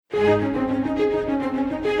There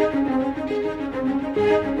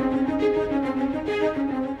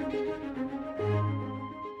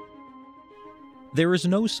is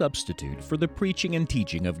no substitute for the preaching and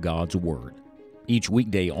teaching of God's Word. Each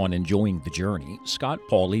weekday on Enjoying the Journey, Scott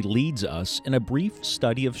Pauley leads us in a brief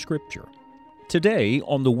study of Scripture. Today,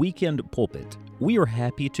 on the Weekend Pulpit, we are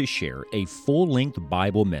happy to share a full-length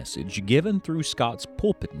Bible message given through Scott's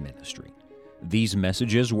pulpit ministry. These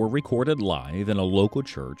messages were recorded live in a local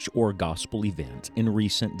church or gospel event in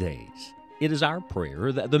recent days. It is our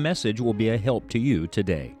prayer that the message will be a help to you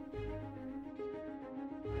today.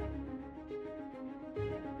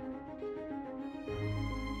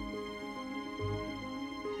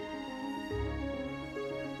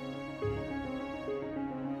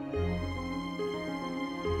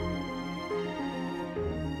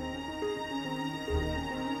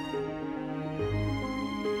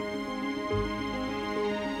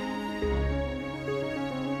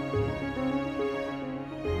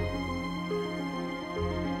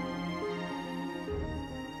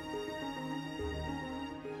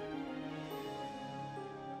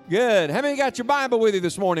 Good. How many got your Bible with you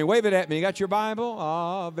this morning? Wave it at me. You got your Bible?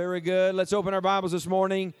 Ah, very good. Let's open our Bibles this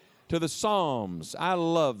morning to the Psalms. I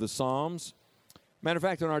love the Psalms. Matter of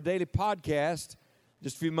fact, on our daily podcast,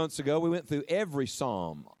 just a few months ago, we went through every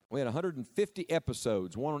Psalm. We had 150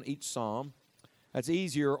 episodes, one on each Psalm. That's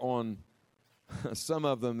easier on some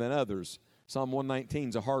of them than others. Psalm 119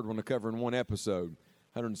 is a hard one to cover in one episode,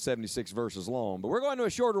 176 verses long. But we're going to a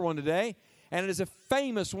shorter one today. And it is a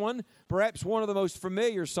famous one, perhaps one of the most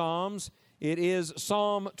familiar Psalms. It is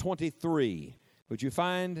Psalm 23. Would you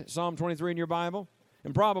find Psalm 23 in your Bible?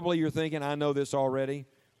 And probably you're thinking, I know this already.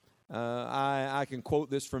 I can quote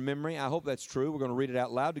this from memory. I hope that's true. We're going to read it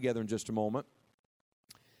out loud together in just a moment.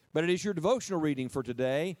 But it is your devotional reading for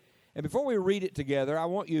today. And before we read it together, I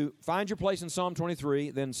want you to find your place in Psalm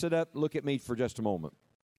 23, then sit up, look at me for just a moment.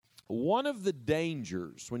 One of the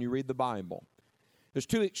dangers when you read the Bible, there's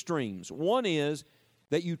two extremes. One is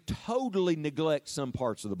that you totally neglect some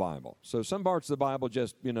parts of the Bible. So some parts of the Bible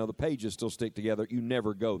just, the pages still stick together. You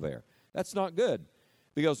never go there. That's not good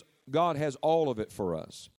because God has all of it for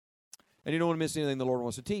us. And you don't want to miss anything the Lord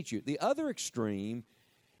wants to teach you. The other extreme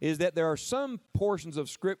is that there are some portions of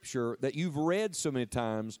Scripture that you've read so many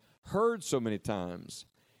times, heard so many times,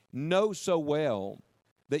 know so well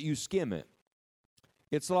that you skim it.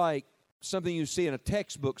 It's like something you see in a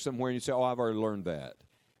textbook somewhere and you say, I've already learned that.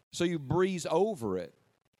 So you breeze over it.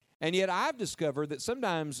 And yet I've discovered that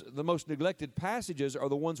sometimes the most neglected passages are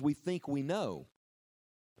the ones we think we know.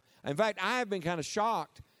 In fact, I've been kind of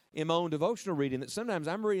shocked in my own devotional reading that sometimes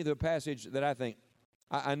I'm reading through a passage that I think,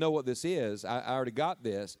 I know what this is. I already got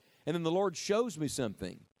this. And then the Lord shows me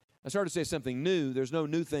something. I started to say something new. There's no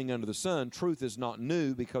new thing under the sun. Truth is not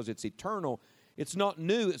new because it's eternal. It's not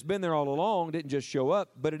new. It's been there all along. It didn't just show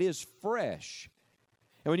up, but it is fresh.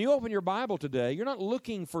 And when you open your Bible today, you're not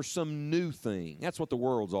looking for some new thing. That's what the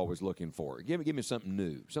world's always looking for. Give me something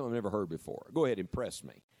new, something I've never heard before. Go ahead, impress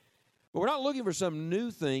me. But we're not looking for some new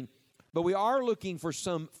thing, but we are looking for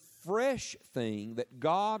some fresh thing that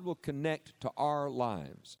God will connect to our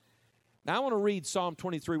lives. Now, I want to read Psalm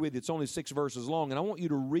 23 with you. It's only 6 verses long, and I want you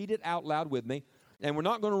to read it out loud with me. And we're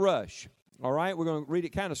not going to rush, all right? We're going to read it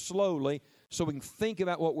kind of slowly, so we can think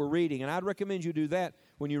about what we're reading. And I'd recommend you do that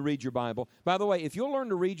when you read your Bible. By the way, if you'll learn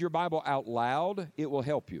to read your Bible out loud, it will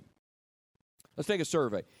help you. Let's take a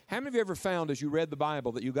survey. How many of you ever found as you read the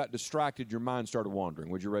Bible that you got distracted, your mind started wandering?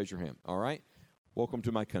 Would you raise your hand? All right? Welcome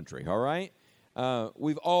to my country, all right?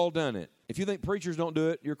 We've all done it. If you think preachers don't do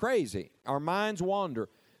it, you're crazy. Our minds wander.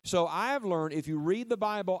 So I've learned if you read the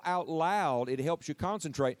Bible out loud, it helps you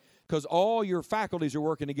concentrate because all your faculties are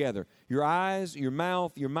working together. Your eyes, your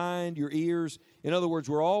mouth, your mind, your ears. In other words,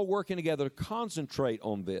 we're all working together to concentrate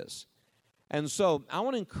on this. And so I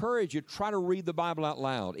want to encourage you to try to read the Bible out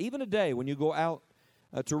loud. Even today when you go out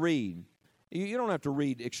to read, you don't have to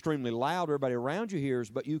read extremely loud. Everybody around you hears,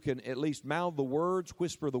 but you can at least mouth the words,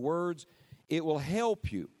 whisper the words. It will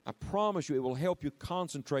help you. I promise you, it will help you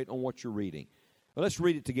concentrate on what you're reading. Well, let's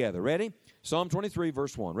read it together. Ready? Psalm 23,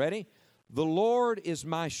 verse 1. Ready? The Lord is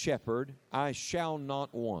my shepherd, I shall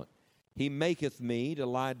not want. He maketh me to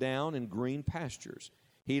lie down in green pastures.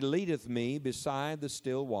 He leadeth me beside the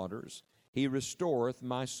still waters. He restoreth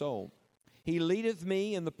my soul. He leadeth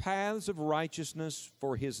me in the paths of righteousness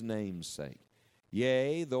for his name's sake.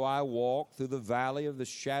 Yea, though I walk through the valley of the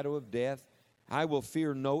shadow of death, I will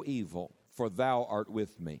fear no evil, for thou art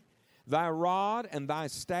with me. Thy rod and thy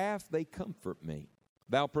staff, they comfort me.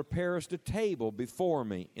 Thou preparest a table before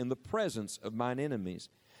me in the presence of mine enemies.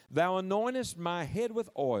 Thou anointest my head with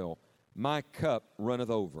oil, my cup runneth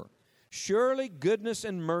over. Surely goodness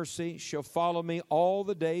and mercy shall follow me all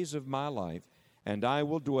the days of my life, and I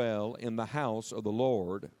will dwell in the house of the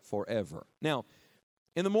Lord forever. Now,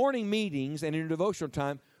 in the morning meetings and in your devotional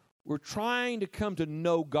time, we're trying to come to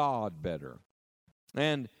know God better.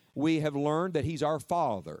 And we have learned that He's our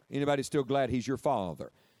Father. Anybody still glad He's your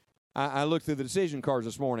Father? I looked through the decision cards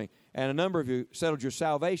this morning, and a number of you settled your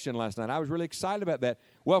salvation last night. I was really excited about that.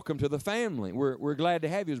 Welcome to the family. We're glad to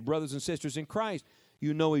have you as brothers and sisters in Christ.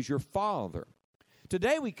 You know He's your Father.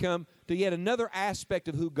 Today we come to yet another aspect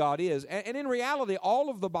of who God is. And in reality, all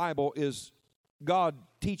of the Bible is God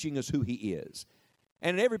teaching us who He is.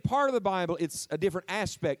 And in every part of the Bible, it's a different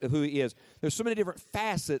aspect of who He is. There's so many different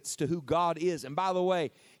facets to who God is. And by the way,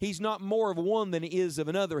 He's not more of one than He is of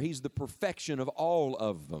another. He's the perfection of all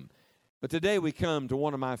of them. But today we come to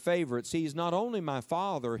one of my favorites. He's not only my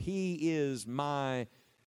Father, He is my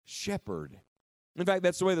shepherd. In fact,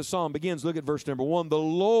 that's the way the psalm begins. Look at verse number 1. The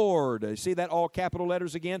Lord, you see that all capital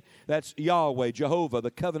letters again? That's Yahweh, Jehovah,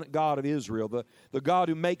 the covenant God of Israel, the God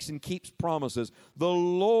who makes and keeps promises. The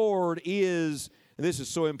Lord is, and this is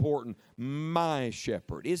so important, my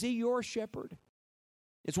shepherd. Is He your shepherd?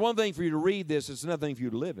 It's one thing for you to read this. It's another thing for you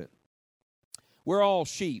to live it. We're all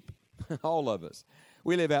sheep, all of us.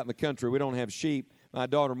 We live out in the country. We don't have sheep. My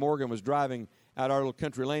daughter Morgan was driving out our little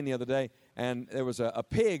country lane the other day, and there was a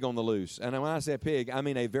pig on the loose. And when I say a pig, I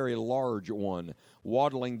mean a very large one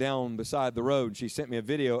waddling down beside the road. She sent me a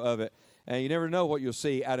video of it. And you never know what you'll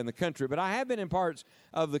see out in the country. But I have been in parts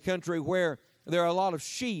of the country where there are a lot of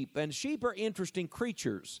sheep, and sheep are interesting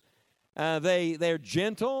creatures. They're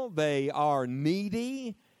gentle. They are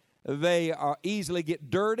needy. They are easily get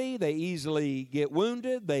dirty. They easily get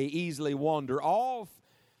wounded. They easily wander off.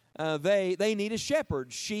 They need a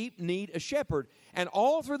shepherd. Sheep need a shepherd. And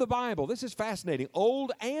all through the Bible, this is fascinating,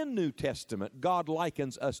 Old and New Testament, God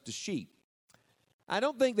likens us to sheep. I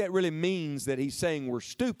don't think that really means that He's saying we're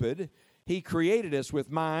stupid. He created us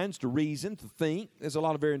with minds to reason, to think. There's a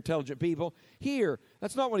lot of very intelligent people here.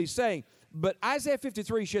 That's not what He's saying. But Isaiah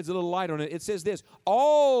 53 sheds a little light on it. It says this,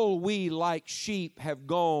 all we like sheep have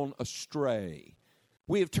gone astray.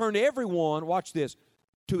 We have turned everyone, watch this,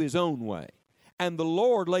 to his own way. And the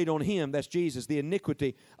Lord laid on Him, that's Jesus, the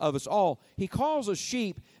iniquity of us all. He calls us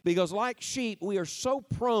sheep because like sheep, we are so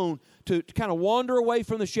prone to kind of wander away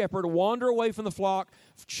from the shepherd, wander away from the flock,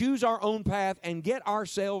 choose our own path, and get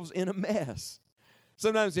ourselves in a mess.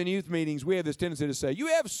 Sometimes in youth meetings, we have this tendency to say, you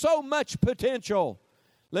have so much potential.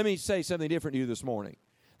 Let me say something different to you this morning.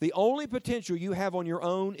 The only potential you have on your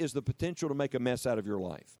own is the potential to make a mess out of your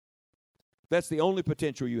life. That's the only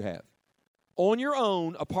potential you have. On your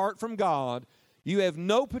own, apart from God, you have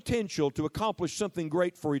no potential to accomplish something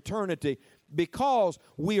great for eternity because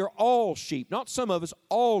we are all sheep. Not some of us,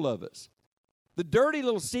 all of us. The dirty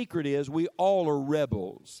little secret is we all are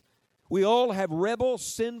rebels. We all have rebel,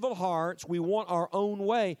 sinful hearts. We want our own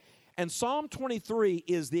way. And Psalm 23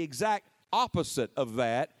 is the exact opposite of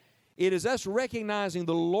that. It is us recognizing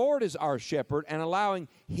the Lord is our shepherd and allowing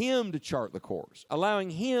Him to chart the course, allowing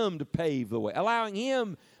Him to pave the way, allowing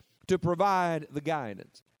Him to provide the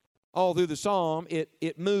guidance. All through the psalm,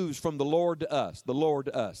 it moves from the Lord to us, the Lord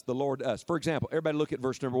to us, the Lord to us. For example, everybody look at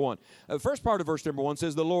verse number 1. The first part of verse number 1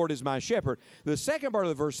 says, the Lord is my shepherd. The second part of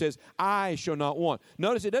the verse says, I shall not want.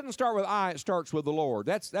 Notice it doesn't start with I, it starts with the Lord.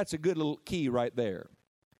 That's a good little key right there.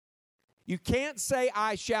 You can't say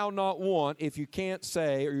I shall not want if you can't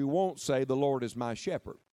say or you won't say the Lord is my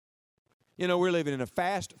shepherd. You know, we're living in a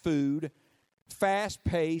fast food,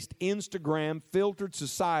 fast-paced, Instagram-filtered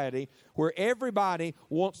society where everybody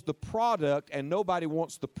wants the product and nobody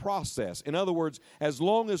wants the process. In other words, as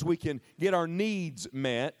long as we can get our needs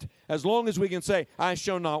met, as long as we can say, I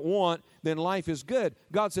shall not want, then life is good.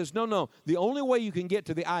 God says, no. The only way you can get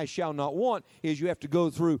to the I shall not want is you have to go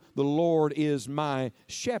through the Lord is my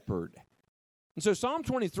shepherd. And so Psalm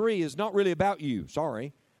 23 is not really about you,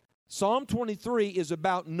 sorry. Psalm 23 is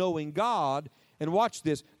about knowing God. And watch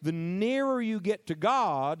this, the nearer you get to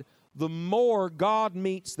God, the more God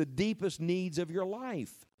meets the deepest needs of your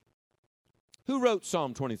life. Who wrote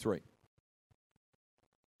Psalm 23?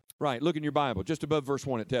 Right, look in your Bible. Just above verse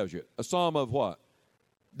 1 it tells you. A psalm of what?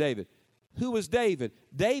 David. Who was David?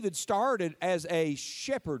 David started as a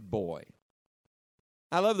shepherd boy.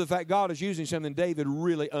 I love the fact God is using something David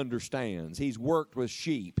really understands. He's worked with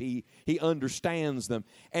sheep. He understands them.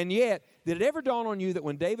 And yet, did it ever dawn on you that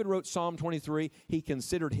when David wrote Psalm 23, he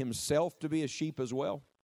considered himself to be a sheep as well?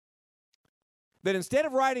 That instead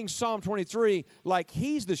of writing Psalm 23 like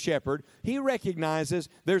he's the shepherd, he recognizes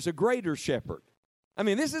there's a greater shepherd. I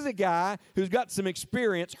mean, this is a guy who's got some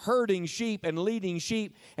experience herding sheep and leading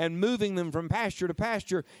sheep and moving them from pasture to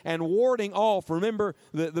pasture and warding off, remember,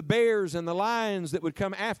 the bears and the lions that would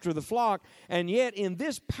come after the flock. And yet in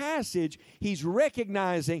this passage, he's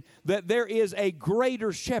recognizing that there is a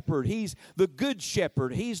greater shepherd. He's the good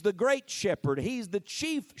shepherd. He's the great shepherd. He's the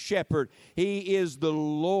chief shepherd. He is the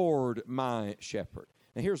Lord my shepherd.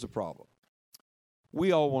 Now here's the problem.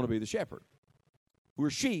 We all want to be the shepherd. We're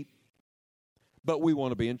sheep, but we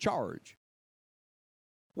want to be in charge.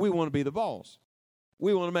 We want to be the boss.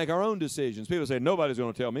 We want to make our own decisions. People say, nobody's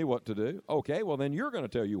going to tell me what to do. Okay, well, then you're going to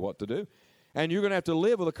tell you what to do. And you're going to have to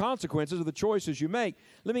live with the consequences of the choices you make.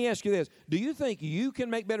 Let me ask you this. Do you think you can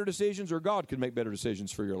make better decisions or God can make better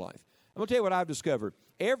decisions for your life? I'm going to tell you what I've discovered.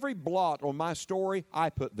 Every blot on my story, I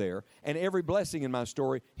put there. And every blessing in my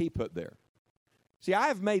story, He put there. See,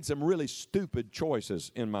 I've made some really stupid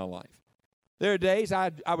choices in my life. There are days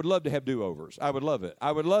I would love to have do-overs. I would love it.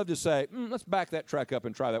 I would love to say, let's back that track up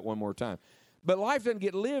and try that one more time. But life doesn't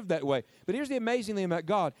get lived that way. But here's the amazing thing about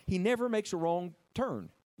God. He never makes a wrong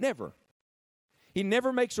turn. Never. He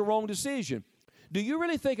never makes a wrong decision. Do you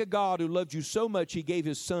really think a God who loved you so much He gave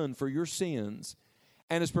His Son for your sins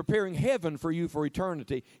and is preparing heaven for you for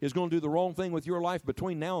eternity is going to do the wrong thing with your life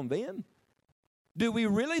between now and then? Do we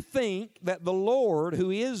really think that the Lord,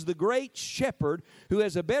 who is the great shepherd, who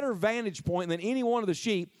has a better vantage point than any one of the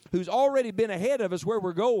sheep, who's already been ahead of us where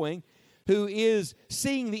we're going, who is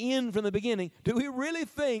seeing the end from the beginning, do we really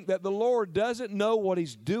think that the Lord doesn't know what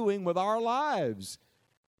He's doing with our lives?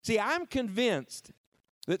 See, I'm convinced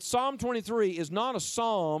that Psalm 23 is not a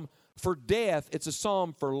psalm for death, it's a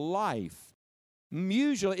psalm for life.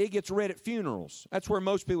 Usually it gets read at funerals. That's where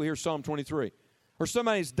most people hear Psalm 23. Or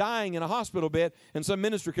somebody's dying in a hospital bed and some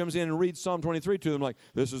minister comes in and reads Psalm 23 to them like,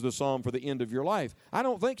 this is the psalm for the end of your life. I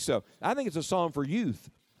don't think so. I think it's a psalm for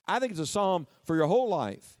youth. I think it's a psalm for your whole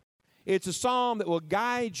life. It's a psalm that will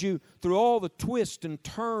guide you through all the twists and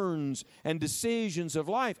turns and decisions of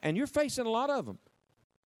life. And you're facing a lot of them.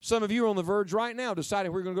 Some of you are on the verge right now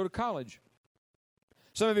deciding where you're going to go to college.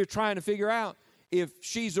 Some of you are trying to figure out if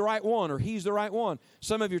she's the right one or he's the right one.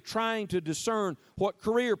 Some of you are trying to discern what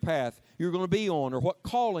career path you're going to be on or what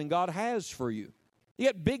calling God has for you. You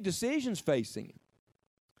got big decisions facing you.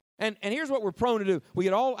 And here's what we're prone to do. We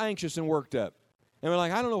get all anxious and worked up. And we're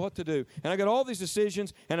like, I don't know what to do. And I got all these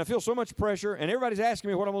decisions, and I feel so much pressure, and everybody's asking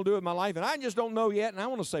me what I'm going to do with my life, and I just don't know yet. And I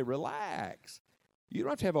want to say, relax. You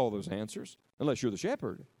don't have to have all those answers unless you're the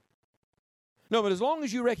shepherd. No, but as long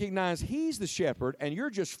as you recognize He's the shepherd and you're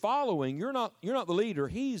just following, you're not the leader,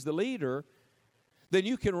 He's the leader, then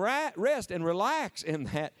you can rest and relax in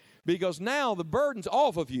that because now the burden's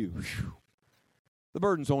off of you. Whew. The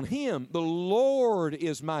burden's on Him. The Lord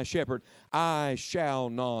is my shepherd. I shall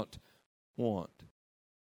not want.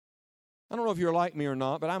 I don't know if you're like me or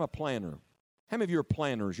not, but I'm a planner. How many of you are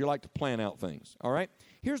planners? You like to plan out things, all right?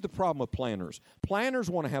 Here's the problem with planners. Planners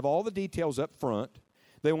want to have all the details up front.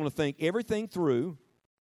 They want to think everything through.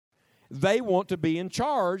 They want to be in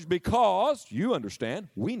charge because, you understand,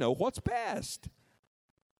 we know what's best.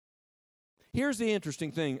 Here's the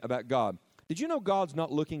interesting thing about God. Did you know God's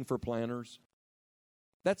not looking for planners?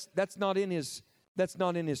 That's not in His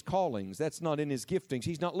callings. That's not in His giftings.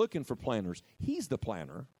 He's not looking for planners. He's the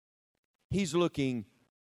planner. He's looking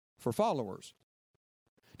for followers.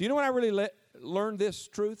 Do you know when I really learned this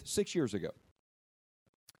truth? 6 years ago.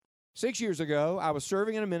 6 years ago, I was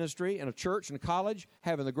serving in a ministry, in a church, in a college,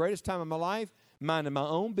 having the greatest time of my life, minding my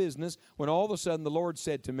own business, when all of a sudden the Lord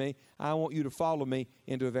said to me, I want you to follow me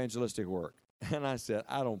into evangelistic work. And I said,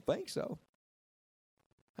 I don't think so.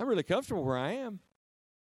 I'm really comfortable where I am.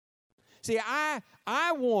 See,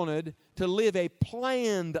 I wanted to live a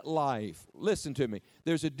planned life. Listen to me.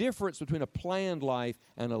 There's a difference between a planned life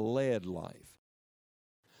and a led life.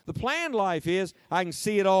 The planned life is, I can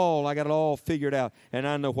see it all, I got it all figured out, and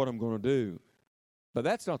I know what I'm going to do. But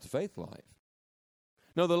that's not the faith life.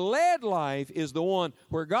 No, the led life is the one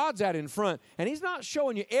where God's out in front, and He's not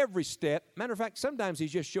showing you every step. Matter of fact, sometimes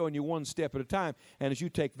He's just showing you one step at a time, and as you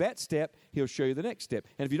take that step, He'll show you the next step.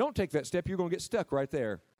 And if you don't take that step, you're going to get stuck right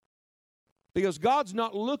there. Because God's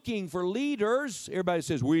not looking for leaders. Everybody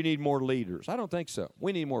says, we need more leaders. I don't think so.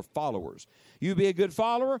 We need more followers. You be a good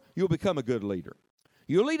follower, you'll become a good leader.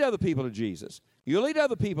 You'll lead other people to Jesus. You'll lead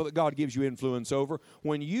other people that God gives you influence over.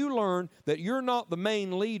 When you learn that you're not the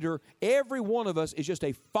main leader, every one of us is just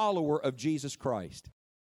a follower of Jesus Christ.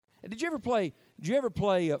 And did you ever play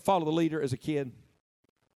follow the leader as a kid?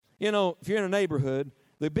 You know, if you're in a neighborhood,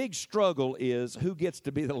 the big struggle is who gets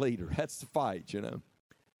to be the leader. That's the fight, you know.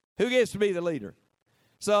 Who gets to be the leader?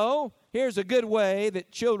 So Here's a good way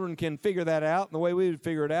that children can figure that out, and the way we would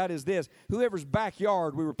figure it out is this. Whoever's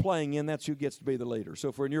backyard we were playing in, that's who gets to be the leader. So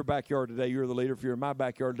if we're in your backyard today, you're the leader. If you're in my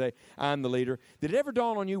backyard today, I'm the leader. Did it ever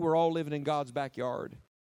dawn on you we're all living in God's backyard?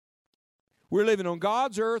 We're living on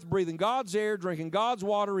God's earth, breathing God's air, drinking God's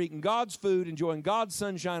water, eating God's food, enjoying God's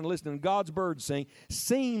sunshine, listening to God's birds sing.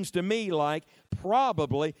 Seems to me like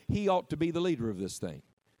probably He ought to be the leader of this thing.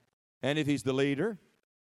 And if He's the leader,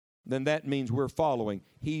 then that means we're following.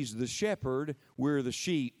 He's the shepherd, we're the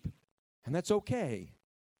sheep. And that's okay,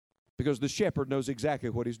 because the shepherd knows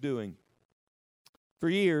exactly what he's doing. For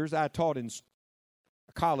years, I taught in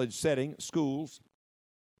a college setting, schools,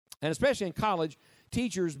 and especially in college,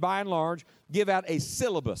 teachers, by and large, give out a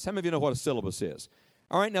syllabus. How many of you know what a syllabus is?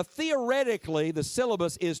 All right, now theoretically, the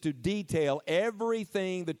syllabus is to detail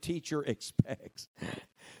everything the teacher expects.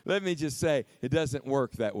 Let me just say, it doesn't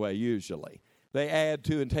work that way usually. They add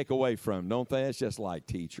to and take away from, don't they? It's just like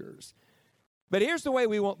teachers. But here's the way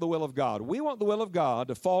we want the will of God. We want the will of God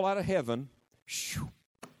to fall out of heaven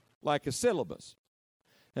like a syllabus.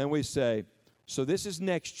 And we say, so this is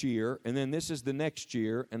next year, and then this is the next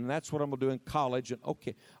year, and that's what I'm going to do in college. And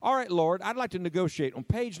okay, all right, Lord, I'd like to negotiate. On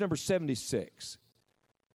page number 76,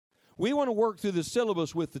 we want to work through the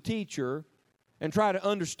syllabus with the teacher and try to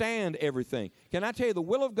understand everything. Can I tell you, the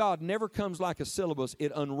will of God never comes like a syllabus.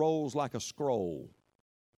 It unrolls like a scroll.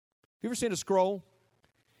 You ever seen a scroll?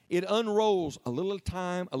 It unrolls a little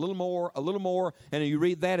time, a little more, and you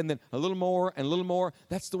read that, and then a little more, and a little more.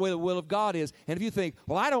 That's the way the will of God is. And if you think,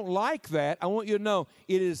 well, I don't like that, I want you to know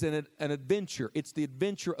it is an adventure. It's the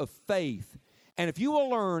adventure of faith. And if you will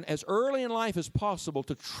learn as early in life as possible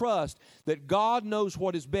to trust that God knows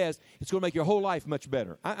what is best, it's going to make your whole life much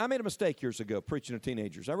better. I made a mistake years ago preaching to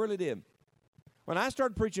teenagers. I really did. When I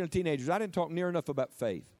started preaching to teenagers, I didn't talk near enough about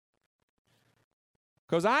faith.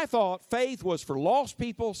 Because I thought faith was for lost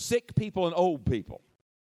people, sick people, and old people.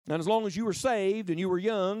 And as long as you were saved and you were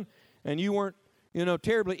young and you weren't,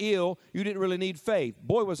 terribly ill, you didn't really need faith.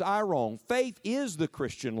 Boy, was I wrong. Faith is the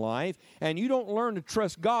Christian life, and you don't learn to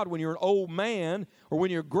trust God when you're an old man or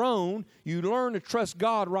when you're grown. You learn to trust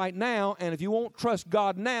God right now, and if you won't trust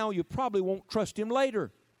God now, you probably won't trust Him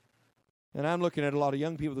later. And I'm looking at a lot of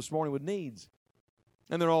young people this morning with needs,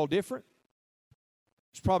 and they're all different.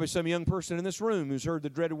 There's probably some young person in this room who's heard the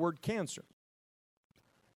dreaded word cancer.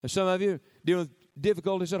 And some of you dealing with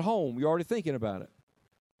difficulties at home. You're already thinking about it.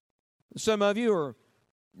 Some of you are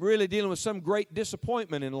really dealing with some great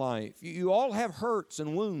disappointment in life. You all have hurts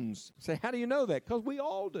and wounds. Say, how do you know that? Because we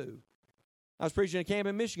all do. I was preaching at a camp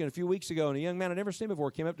in Michigan a few weeks ago, and a young man I'd never seen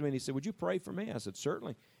before came up to me and he said, would you pray for me? I said,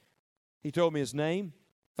 certainly. He told me his name.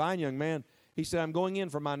 Fine young man. He said, I'm going in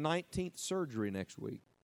for my 19th surgery next week.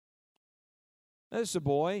 This is a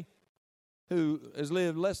boy who has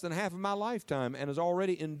lived less than half of my lifetime and has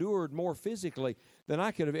already endured more physically than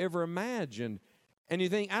I could have ever imagined. And you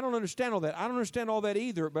think, I don't understand all that. I don't understand all that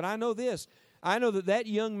either, but I know this. I know that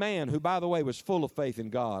young man, who, by the way, was full of faith in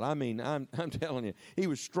God. I mean, I'm telling you, he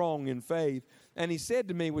was strong in faith. And he said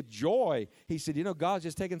to me with joy, he said, God's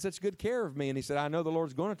just taking such good care of me. And he said, I know the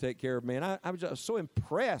Lord's going to take care of me. And I was just so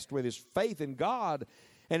impressed with his faith in God.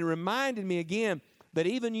 And it reminded me again that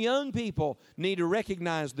even young people need to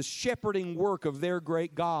recognize the shepherding work of their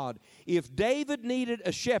great God. If David needed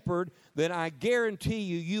a shepherd, then I guarantee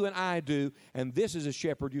you and I do. And this is a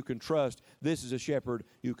shepherd you can trust. This is a shepherd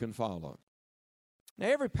you can follow. Now,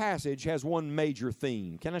 every passage has one major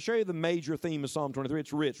theme. Can I show you the major theme of Psalm 23?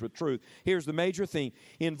 It's rich with truth. Here's the major theme.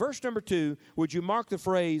 In verse number 2, would you mark the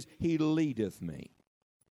phrase, He leadeth me?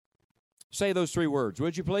 Say those three words,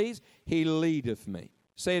 would you please? He leadeth me.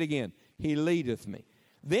 Say it again. He leadeth me.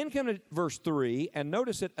 Then come to verse 3 and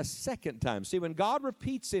notice it a second time. See, when God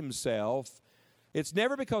repeats Himself, it's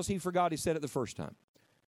never because He forgot He said it the first time.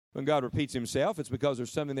 When God repeats Himself, it's because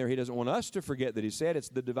there's something there He doesn't want us to forget that He said. It's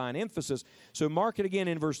the divine emphasis. So mark it again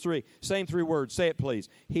in verse 3. Same three words. Say it, please.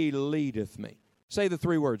 He leadeth me. Say the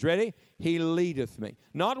three words. Ready? He leadeth me.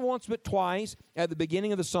 Not once but twice at the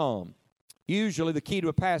beginning of the psalm. Usually the key to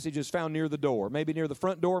a passage is found near the door. Maybe near the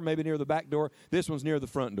front door, maybe near the back door. This one's near the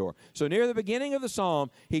front door. So near the beginning of the psalm,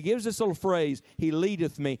 he gives this little phrase, He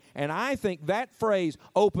leadeth me. And I think that phrase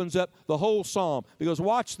opens up the whole psalm. Because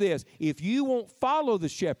watch this. If you won't follow the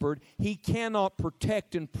shepherd, He cannot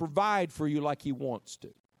protect and provide for you like He wants to.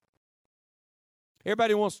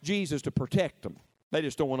 Everybody wants Jesus to protect them. They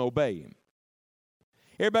just don't want to obey Him.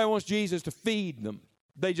 Everybody wants Jesus to feed them.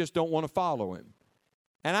 They just don't want to follow Him.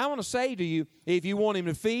 And I want to say to you, if you want Him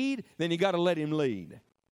to feed, then you got to let Him lead.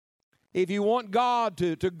 If you want God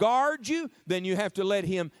to guard you, then you have to let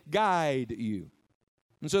Him guide you.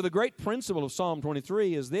 And so the great principle of Psalm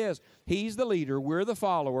 23 is this: He's the leader, we're the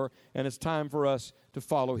follower, and it's time for us to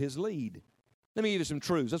follow His lead. Let me give you some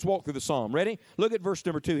truths. Let's walk through the psalm. Ready? Look at verse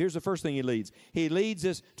number 2. Here's the first thing He leads. He leads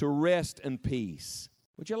us to rest and peace.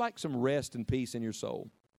 Would you like some rest and peace in your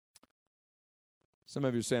soul? Some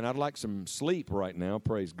of you are saying, I'd like some sleep right now,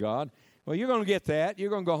 praise God. Well, you're going to get that.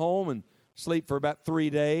 You're going to go home and sleep for about 3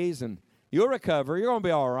 days, and you'll recover. You're going to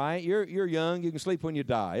be all right. You're young. You can sleep when you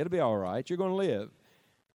die. It'll be all right. You're going to live.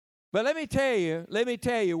 But let me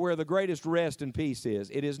tell you where the greatest rest and peace is.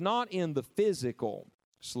 It is not in the physical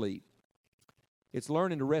sleep. It's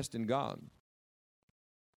learning to rest in God.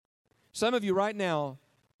 Some of you right now,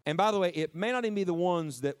 and by the way, it may not even be the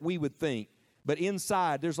ones that we would think, but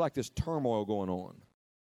inside there's like this turmoil going on.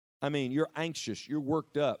 I mean, you're anxious. You're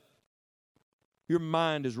worked up. Your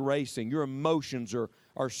mind is racing. Your emotions are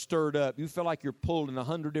stirred up. You feel like you're pulled in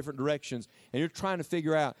 100 different directions, and you're trying to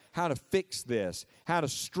figure out how to fix this, how to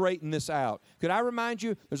straighten this out. Could I remind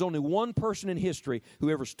you, there's only one person in history who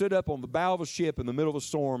ever stood up on the bow of a ship in the middle of a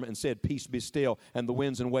storm and said, "Peace, be still," and the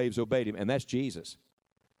winds and waves obeyed Him, and that's Jesus.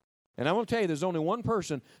 And I want to tell you, there's only one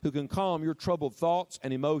person who can calm your troubled thoughts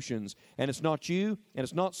and emotions, and it's not you, and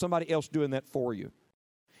it's not somebody else doing that for you.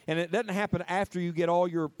 And it doesn't happen after you get all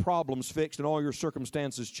your problems fixed and all your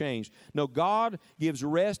circumstances changed. No, God gives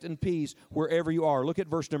rest and peace wherever you are. Look at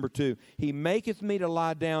verse number 2. He maketh me to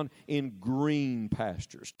lie down in green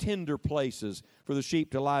pastures, tender places for the sheep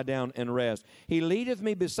to lie down and rest. He leadeth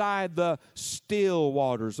me beside the still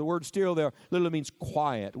waters. The word still there literally means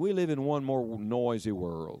quiet. We live in one more noisy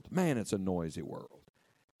world. Man, it's a noisy world.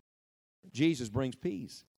 Jesus brings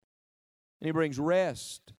peace, and He brings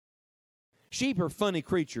rest. Sheep are funny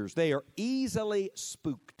creatures. They are easily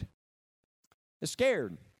spooked. They're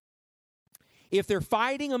scared. If they're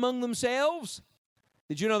fighting among themselves,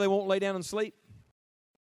 did you know they won't lay down and sleep?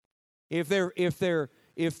 If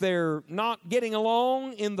they're not getting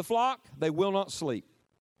along in the flock, they will not sleep.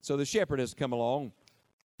 So the shepherd has to come along,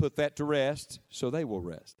 put that to rest, so they will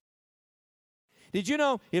rest. Did you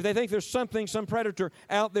know if they think there's some predator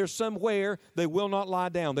out there somewhere, they will not lie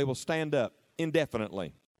down. They will stand up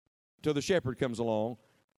indefinitely till the shepherd comes along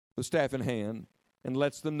with staff in hand and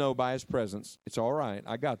lets them know by his presence, it's all right,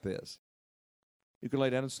 I got this. You can lay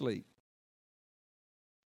down and sleep.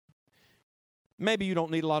 Maybe you don't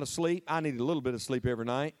need a lot of sleep. I need a little bit of sleep every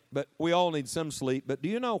night, but we all need some sleep. But do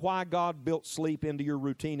you know why God built sleep into your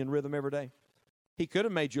routine and rhythm every day? He could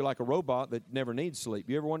have made you like a robot that never needs sleep.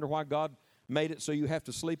 You ever wonder why God made it so you have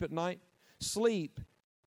to sleep at night? Sleep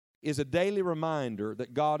is a daily reminder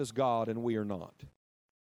that God is God and we are not.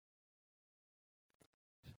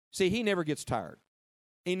 See, He never gets tired.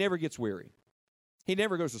 He never gets weary. He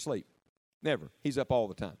never goes to sleep. Never. He's up all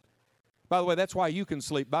the time. By the way, that's why you can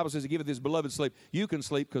sleep. The Bible says He giveth His beloved sleep. You can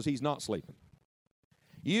sleep because He's not sleeping.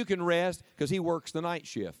 You can rest because He works the night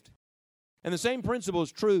shift. And the same principle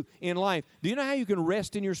is true in life. Do you know how you can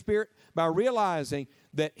rest in your spirit? By realizing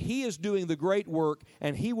that He is doing the great work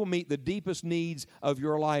and He will meet the deepest needs of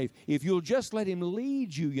your life. If you'll just let Him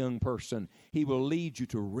lead you, young person, He will lead you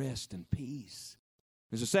to rest and peace.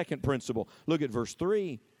 There's a second principle. Look at verse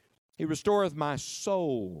 3. He restoreth my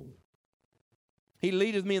soul. He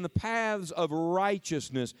leadeth me in the paths of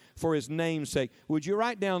righteousness for His name's sake. Would you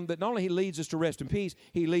write down that not only He leads us to rest and peace,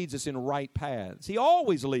 He leads us in right paths. He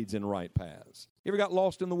always leads in right paths. You ever got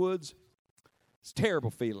lost in the woods? It's a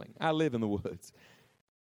terrible feeling. I live in the woods.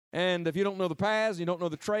 And if you don't know the paths, you don't know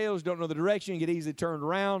the trails, you don't know the direction, you get easily turned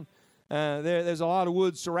around. There's a lot of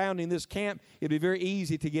woods surrounding this camp. It'd be very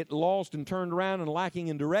easy to get lost and turned around and lacking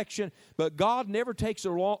in direction. But God never takes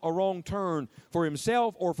a wrong turn for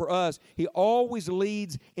Himself or for us. He always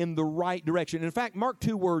leads in the right direction. In fact, mark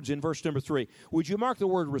 2 words in verse number 3. Would you mark the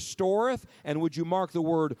word restoreth, and would you mark the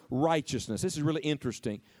word righteousness? This is really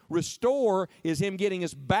interesting. Restore is Him getting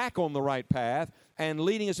us back on the right path, and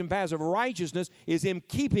leading us in paths of righteousness is Him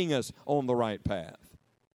keeping us on the right path.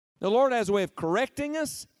 The Lord has a way of correcting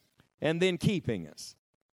us and then keeping us.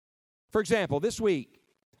 For example, this week,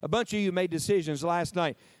 a bunch of you made decisions last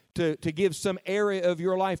night to give some area of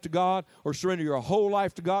your life to God or surrender your whole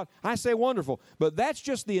life to God. I say wonderful, but that's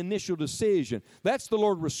just the initial decision. That's the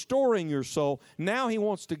Lord restoring your soul. Now He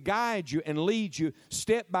wants to guide you and lead you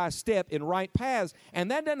step by step in right paths.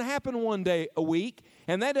 And that doesn't happen one day a week,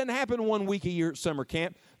 and that doesn't happen 1 week a year at summer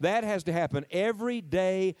camp. That has to happen every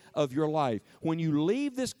day of your life. When you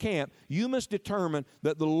leave this camp, you must determine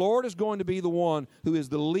that the Lord is going to be the one who is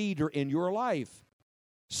the leader in your life.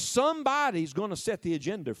 Somebody's going to set the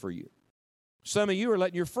agenda for you. Some of you are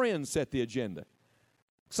letting your friends set the agenda.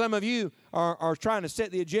 Some of you are trying to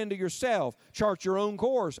set the agenda yourself, chart your own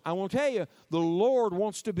course. I want to tell you, the Lord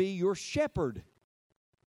wants to be your shepherd.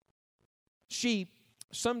 sheep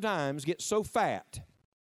sometimes get so fat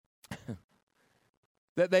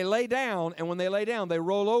that they lay down, and when they lay down, they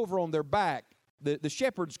roll over on their back. The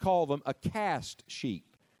shepherds call them a cast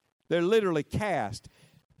sheep. They're literally cast.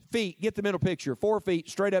 Feet, get the middle picture, 4 feet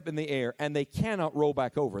straight up in the air, and they cannot roll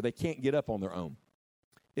back over. They can't get up on their own.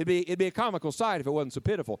 It'd be a comical sight if it wasn't so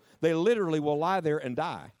pitiful. They literally will lie there and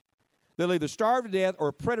die. They'll either starve to death or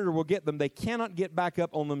a predator will get them. They cannot get back up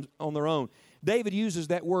on their own. David uses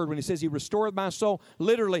that word when he says he restored my soul.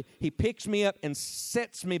 Literally, he picks me up and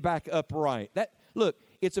sets me back upright. Look,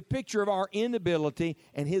 it's a picture of our inability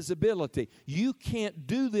and his ability. You can't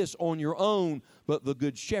do this on your own, but the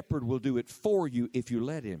Good Shepherd will do it for you if you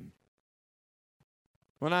let him.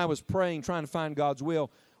 When I was praying, trying to find God's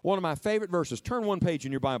will, one of my favorite verses, turn one page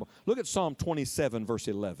in your Bible. Look at Psalm 27, verse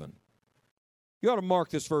 11. You ought to mark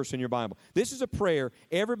this verse in your Bible. This is a prayer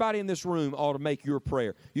everybody in this room ought to make your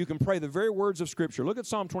prayer. You can pray the very words of Scripture. Look at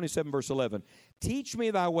Psalm 27, verse 11. Teach me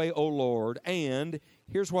thy way, O Lord, and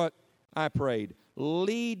here's what I prayed.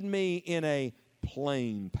 Lead me in a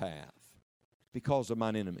plain path because of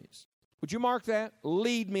mine enemies. Would you mark that?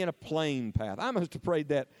 Lead me in a plain path. I must have prayed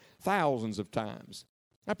that thousands of times.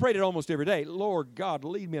 I prayed it almost every day. Lord God,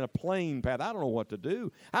 lead me in a plain path. I don't know what to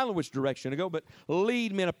do. I don't know which direction to go, but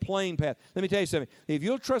lead me in a plain path. Let me tell you something. If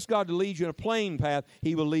you'll trust God to lead you in a plain path,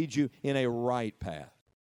 he will lead you in a right path.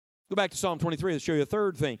 Go back to Psalm 23 to show you a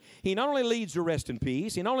third thing. He not only leads to rest in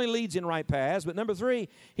peace, he not only leads in right paths, but number 3,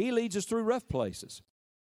 he leads us through rough places.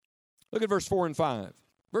 Look at verse 4 and 5.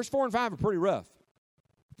 Verse 4 and 5 are pretty rough.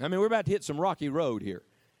 I mean, we're about to hit some rocky road here.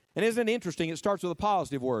 And isn't it interesting? It starts with a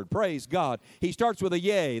positive word. Praise God. He starts with a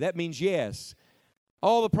yea. That means yes.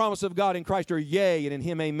 All the promises of God in Christ are yea, and in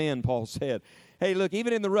him amen, Paul said. Hey, look,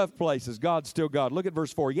 even in the rough places, God's still God. Look at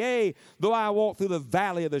verse 4. Yea, though I walk through the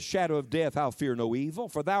valley of the shadow of death, I'll fear no evil,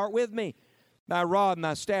 for thou art with me. Thy rod and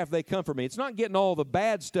thy staff, they comfort me. It's not getting all the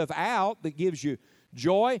bad stuff out that gives you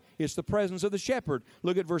joy. It's the presence of the shepherd.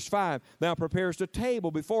 Look at verse 5. Thou preparest a table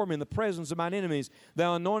before me in the presence of mine enemies.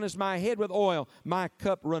 Thou anointest my head with oil. My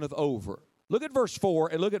cup runneth over. Look at verse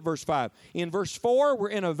 4 and look at verse 5. In verse 4, we're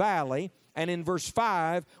in a valley. And in verse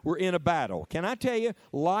 5, we're in a battle. Can I tell you,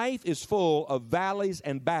 life is full of valleys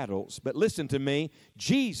and battles. But listen to me,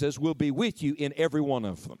 Jesus will be with you in every one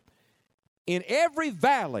of them. In every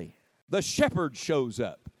valley, the shepherd shows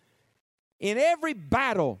up. In every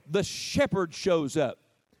battle, the shepherd shows up.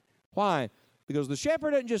 Why? Because the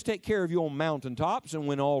shepherd doesn't just take care of you on mountaintops and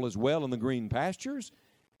when all is well in the green pastures.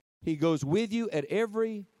 He goes with you at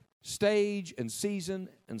every stage and season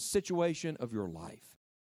and situation of your life.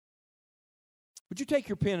 Would you take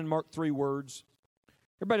your pen and mark 3 words?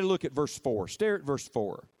 Everybody look at verse 4. Stare at verse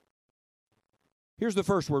 4. Here's the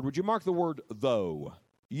first word. Would you mark the word though?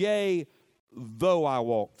 Yea, though I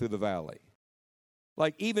walk through the valley.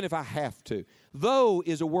 Like even if I have to. Though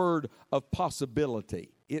is a word of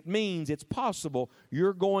possibility. It means it's possible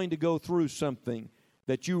you're going to go through something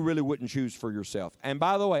that you really wouldn't choose for yourself. And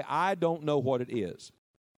by the way, I don't know what it is.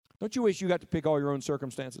 Don't you wish you got to pick all your own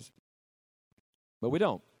circumstances? But we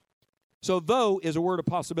don't. So though is a word of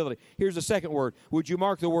possibility. Here's the second word. Would you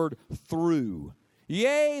mark the word through?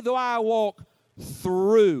 Yea, though I walk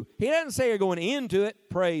through. He doesn't say you're going into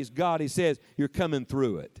it. Praise God. He says you're coming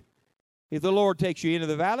through it. If the Lord takes you into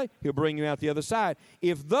the valley, he'll bring you out the other side.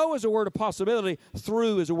 If though is a word of possibility,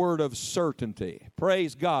 through is a word of certainty.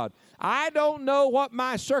 Praise God. I don't know what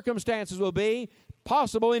my circumstances will be.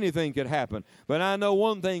 Possible anything could happen. But I know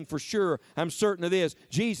one thing for sure. I'm certain of this.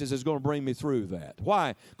 Jesus is going to bring me through that.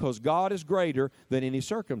 Why? Because God is greater than any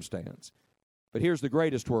circumstance. But here's the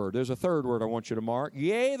greatest word. There's a third word I want you to mark.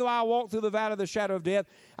 Yea, though I walk through the valley of the shadow of death,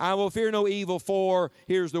 I will fear no evil, for,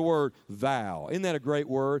 here's the word, thou. Isn't that a great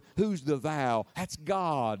word? Who's the thou? That's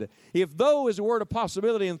God. If though is a word of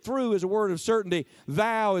possibility and through is a word of certainty,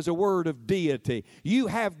 thou is a word of deity. You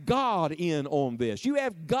have God in on this. You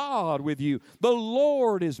have God with you. The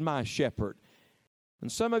Lord is my shepherd. And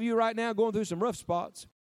some of you right now going through some rough spots.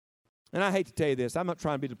 And I hate to tell you this. I'm not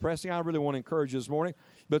trying to be depressing. I really want to encourage you this morning.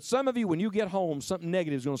 But some of you, when you get home, something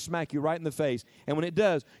negative is going to smack you right in the face. And when it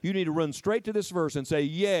does, you need to run straight to this verse and say,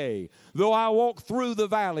 Yea, though I walk through the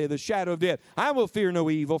valley of the shadow of death, I will fear no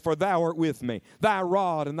evil, for thou art with me. Thy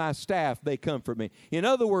rod and thy staff, they comfort me. In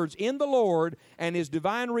other words, in the Lord and his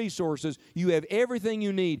divine resources, you have everything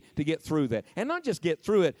you need to get through that. And not just get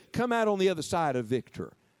through it, come out on the other side a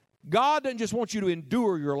victor. God doesn't just want you to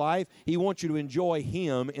endure your life. He wants you to enjoy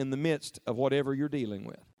him in the midst of whatever you're dealing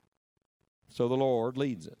with. So the Lord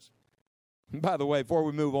leads us. And by the way, before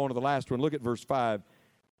we move on to the last one, look at verse 5.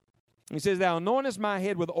 He says, Thou anointest my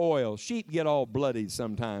head with oil. Sheep get all bloody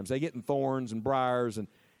sometimes. They get in thorns and briars. And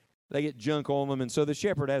They get junk on them, and so the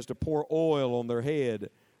shepherd has to pour oil on their head.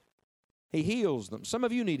 He heals them. Some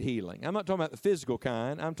of you need healing. I'm not talking about the physical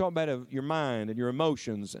kind. I'm talking about your mind and your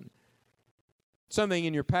emotions and something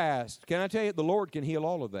in your past. Can I tell you, the Lord can heal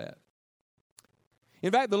all of that.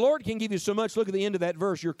 In fact, the Lord can give you so much. Look at the end of that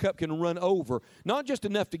verse. Your cup can run over. Not just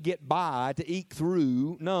enough to get by, to eke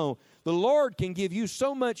through. No, the Lord can give you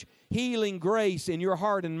so much healing grace in your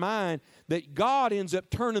heart and mind that God ends up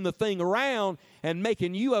turning the thing around and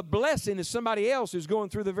making you a blessing to somebody else who's going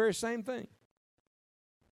through the very same thing.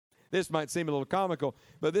 This might seem a little comical,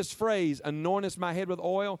 but this phrase, anointest my head with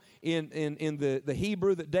oil, in the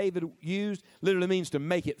Hebrew that David used, literally means to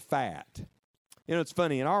make it fat. You know, it's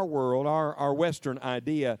funny. In our world, our Western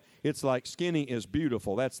idea, it's like skinny is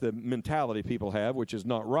beautiful. That's the mentality people have, which is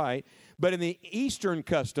not right. But in the Eastern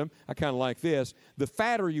custom, I kind of like this, the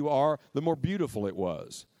fatter you are, the more beautiful it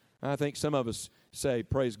was. I think some of us say,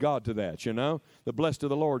 praise God to that, you know. The blessed of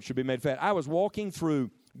the Lord should be made fat. I was walking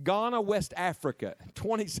through Ghana, West Africa,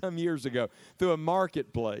 20-some years ago, through a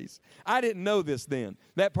marketplace. I didn't know this then.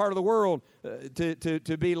 That part of the world,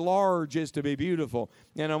 to be large is to be beautiful.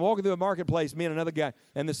 And I'm walking through a marketplace, me and another guy,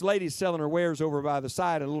 and this lady's selling her wares over by the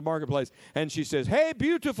side of a little marketplace, and she says, hey,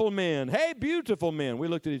 beautiful men, hey, beautiful men. We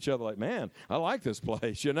looked at each other like, man, I like this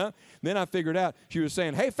place, you know. Then I figured out she was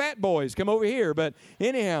saying, hey, fat boys, come over here. But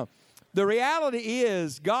anyhow, the reality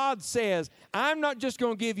is God says, I'm not just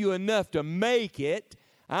going to give you enough to make it.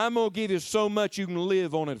 I'm going to give you so much you can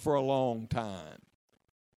live on it for a long time.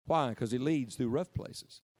 Why? Because He leads through rough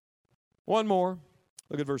places. One more.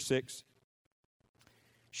 Look at verse 6.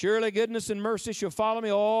 Surely goodness and mercy shall follow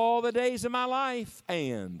me all the days of my life.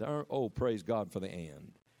 And, oh, praise God for the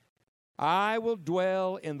and. I will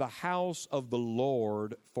dwell in the house of the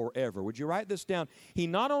Lord forever. Would you write this down? He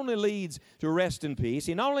not only leads to rest in peace,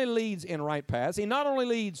 He not only leads in right paths, He not only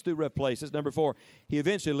leads through rough places. Number 4, He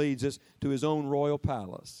eventually leads us to His own royal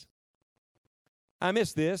palace. I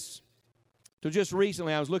missed this. So just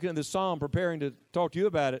recently I was looking at this psalm, preparing to talk to you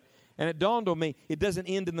about it, and it dawned on me, it doesn't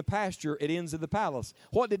end in the pasture, it ends in the palace.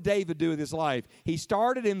 What did David do with his life? He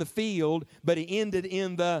started in the field, but he ended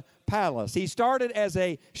in the palace. He started as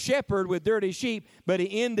a shepherd with dirty sheep, but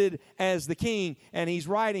he ended as the king. And he's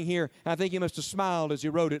writing here, I think he must have smiled as he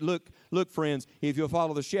wrote it. Look, friends, if you'll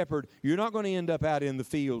follow the shepherd, you're not going to end up out in the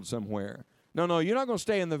field somewhere. No, you're not going to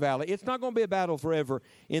stay in the valley. It's not going to be a battle forever.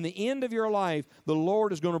 In the end of your life, the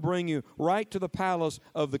Lord is going to bring you right to the palace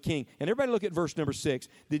of the king. And everybody look at verse number 6.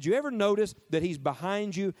 Did you ever notice that He's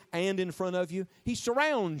behind you and in front of you? He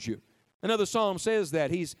surrounds you. Another psalm says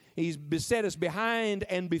that. He's beset us behind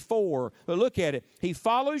and before. But look at it. He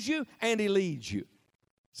follows you and He leads you.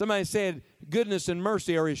 Somebody said goodness and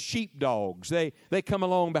mercy are His sheepdogs. They come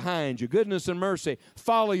along behind you. Goodness and mercy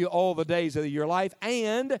follow you all the days of your life,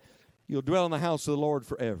 and you'll dwell in the house of the Lord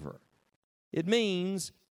forever. It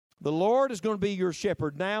means the Lord is going to be your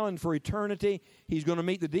shepherd now and for eternity. He's going to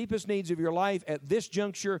meet the deepest needs of your life at this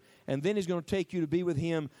juncture, and then He's going to take you to be with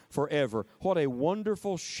Him forever. What a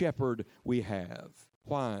wonderful shepherd we have.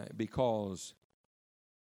 Why? Because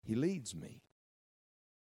He leads me.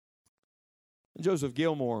 Joseph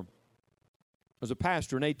Gilmore was a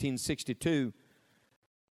pastor in 1862.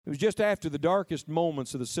 It was just after the darkest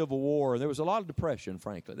moments of the Civil War. There was a lot of depression,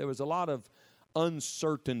 frankly. There was a lot of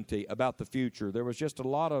uncertainty about the future. There was just a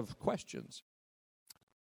lot of questions.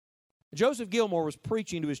 Joseph Gilmore was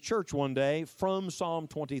preaching to his church one day from Psalm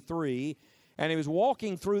 23, and he was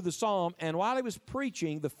walking through the psalm, and while he was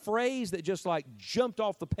preaching, the phrase that just like jumped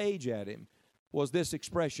off the page at him was this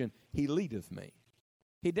expression, He leadeth me.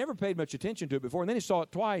 He'd never paid much attention to it before, and then he saw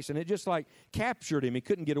it twice, and it just like captured him. He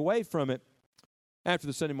couldn't get away from it. After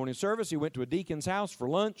the Sunday morning service, he went to a deacon's house for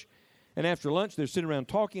lunch. And after lunch, they're sitting around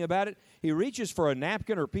talking about it. He reaches for a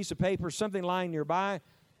napkin or a piece of paper, something lying nearby,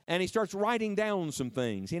 and he starts writing down some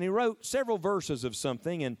things. And he wrote several verses of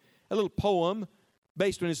something and a little poem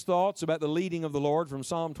based on his thoughts about the leading of the Lord from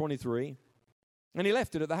Psalm 23. And he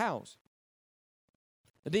left it at the house.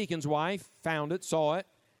 The deacon's wife found it, saw it,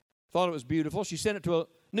 thought it was beautiful. She sent it to a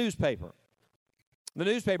newspaper. The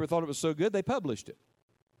newspaper thought it was so good, they published it.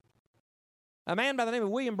 A man by the name of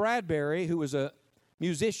William Bradbury, who was a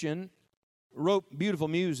musician, wrote beautiful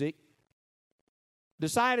music,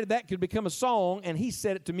 decided that could become a song, and he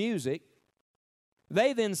set it to music.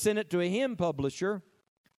 They then sent it to a hymn publisher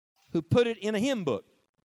who put it in a hymn book.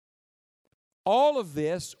 All of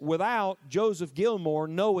this without Joseph Gilmore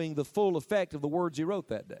knowing the full effect of the words he wrote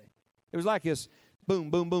that day. It was like this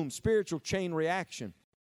boom, boom, boom, spiritual chain reaction.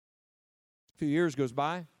 A few years goes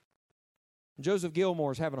by, and Joseph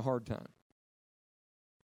Gilmore is having a hard time.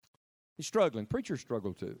 He's struggling. Preachers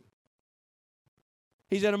struggle too.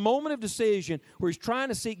 He's at a moment of decision where he's trying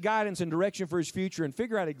to seek guidance and direction for his future and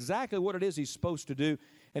figure out exactly what it is he's supposed to do.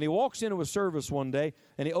 And he walks into a service one day,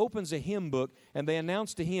 and he opens a hymn book, and they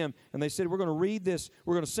announced to him, and they said, we're going to read this,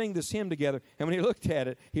 we're going to sing this hymn together. And when he looked at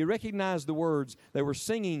it, he recognized the words. They were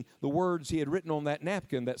singing the words he had written on that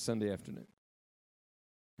napkin that Sunday afternoon.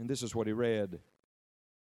 And this is what he read.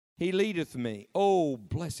 He leadeth me, oh,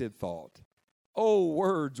 blessed thought. Oh,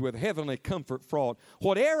 words with heavenly comfort fraught.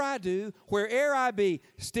 Whate'er I do, where'er I be,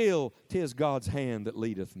 still 'tis God's hand that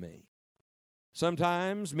leadeth me.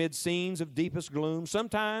 Sometimes mid scenes of deepest gloom,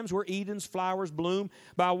 sometimes where Eden's flowers bloom,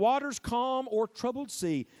 by waters calm or troubled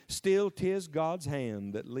sea, still 'tis God's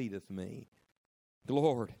hand that leadeth me.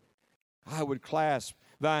 Lord, I would clasp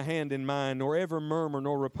thy hand in mine, nor ever murmur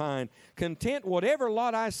nor repine, content whatever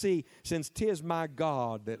lot I see, since 'tis my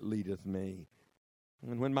God that leadeth me.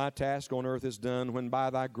 And when my task on earth is done, when by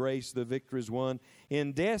thy grace the victory is won,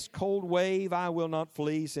 in death's cold wave I will not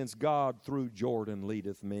flee, since God through Jordan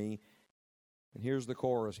leadeth me. And here's the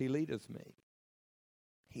chorus. He leadeth me.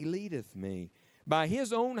 He leadeth me. By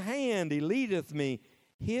his own hand he leadeth me.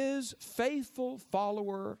 His faithful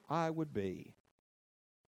follower I would be.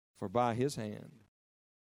 For by his hand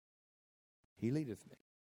he leadeth me.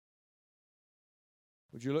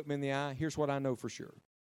 Would you look me in the eye? Here's what I know for sure.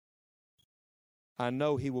 I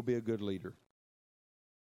know he will be a good leader.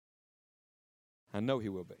 I know he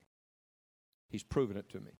will be. He's proven it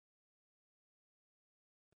to me.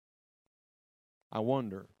 I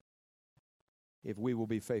wonder if we will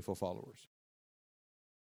be faithful followers.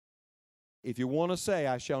 If you want to say,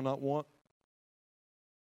 I shall not want,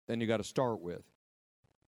 then you got to start with,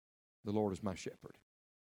 the Lord is my shepherd.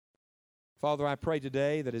 Father, I pray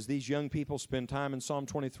today that as these young people spend time in Psalm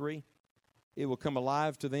 23, it will come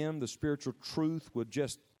alive to them. The spiritual truth would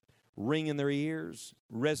just ring in their ears,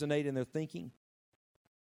 resonate in their thinking.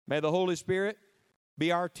 May the Holy Spirit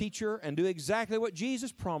be our teacher and do exactly what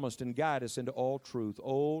Jesus promised and guide us into all truth.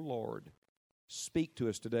 Oh, Lord, speak to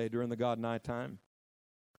us today during the God Night time.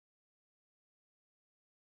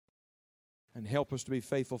 And help us to be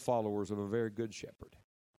faithful followers of a very good shepherd.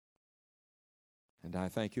 And I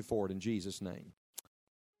thank you for it in Jesus' name.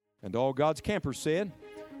 And all God's campers said,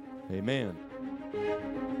 amen.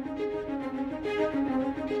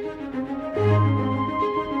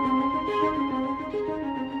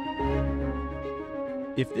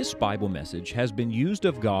 If this Bible message has been used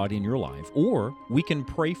of God in your life, or we can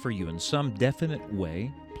pray for you in some definite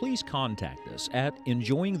way, please contact us at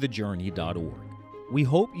enjoyingthejourney.org. We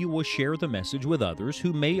hope you will share the message with others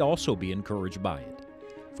who may also be encouraged by it.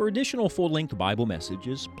 For additional full-length Bible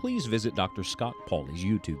messages, please visit Dr. Scott Pauley's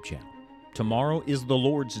YouTube channel. Tomorrow is the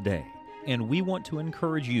Lord's Day, and we want to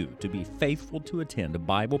encourage you to be faithful to attend a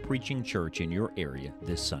Bible preaching church in your area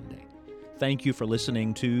this Sunday. Thank you for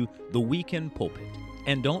listening to The Weekend Pulpit,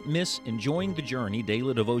 and don't miss Enjoying the Journey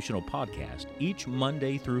Daily Devotional Podcast each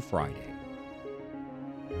Monday through Friday.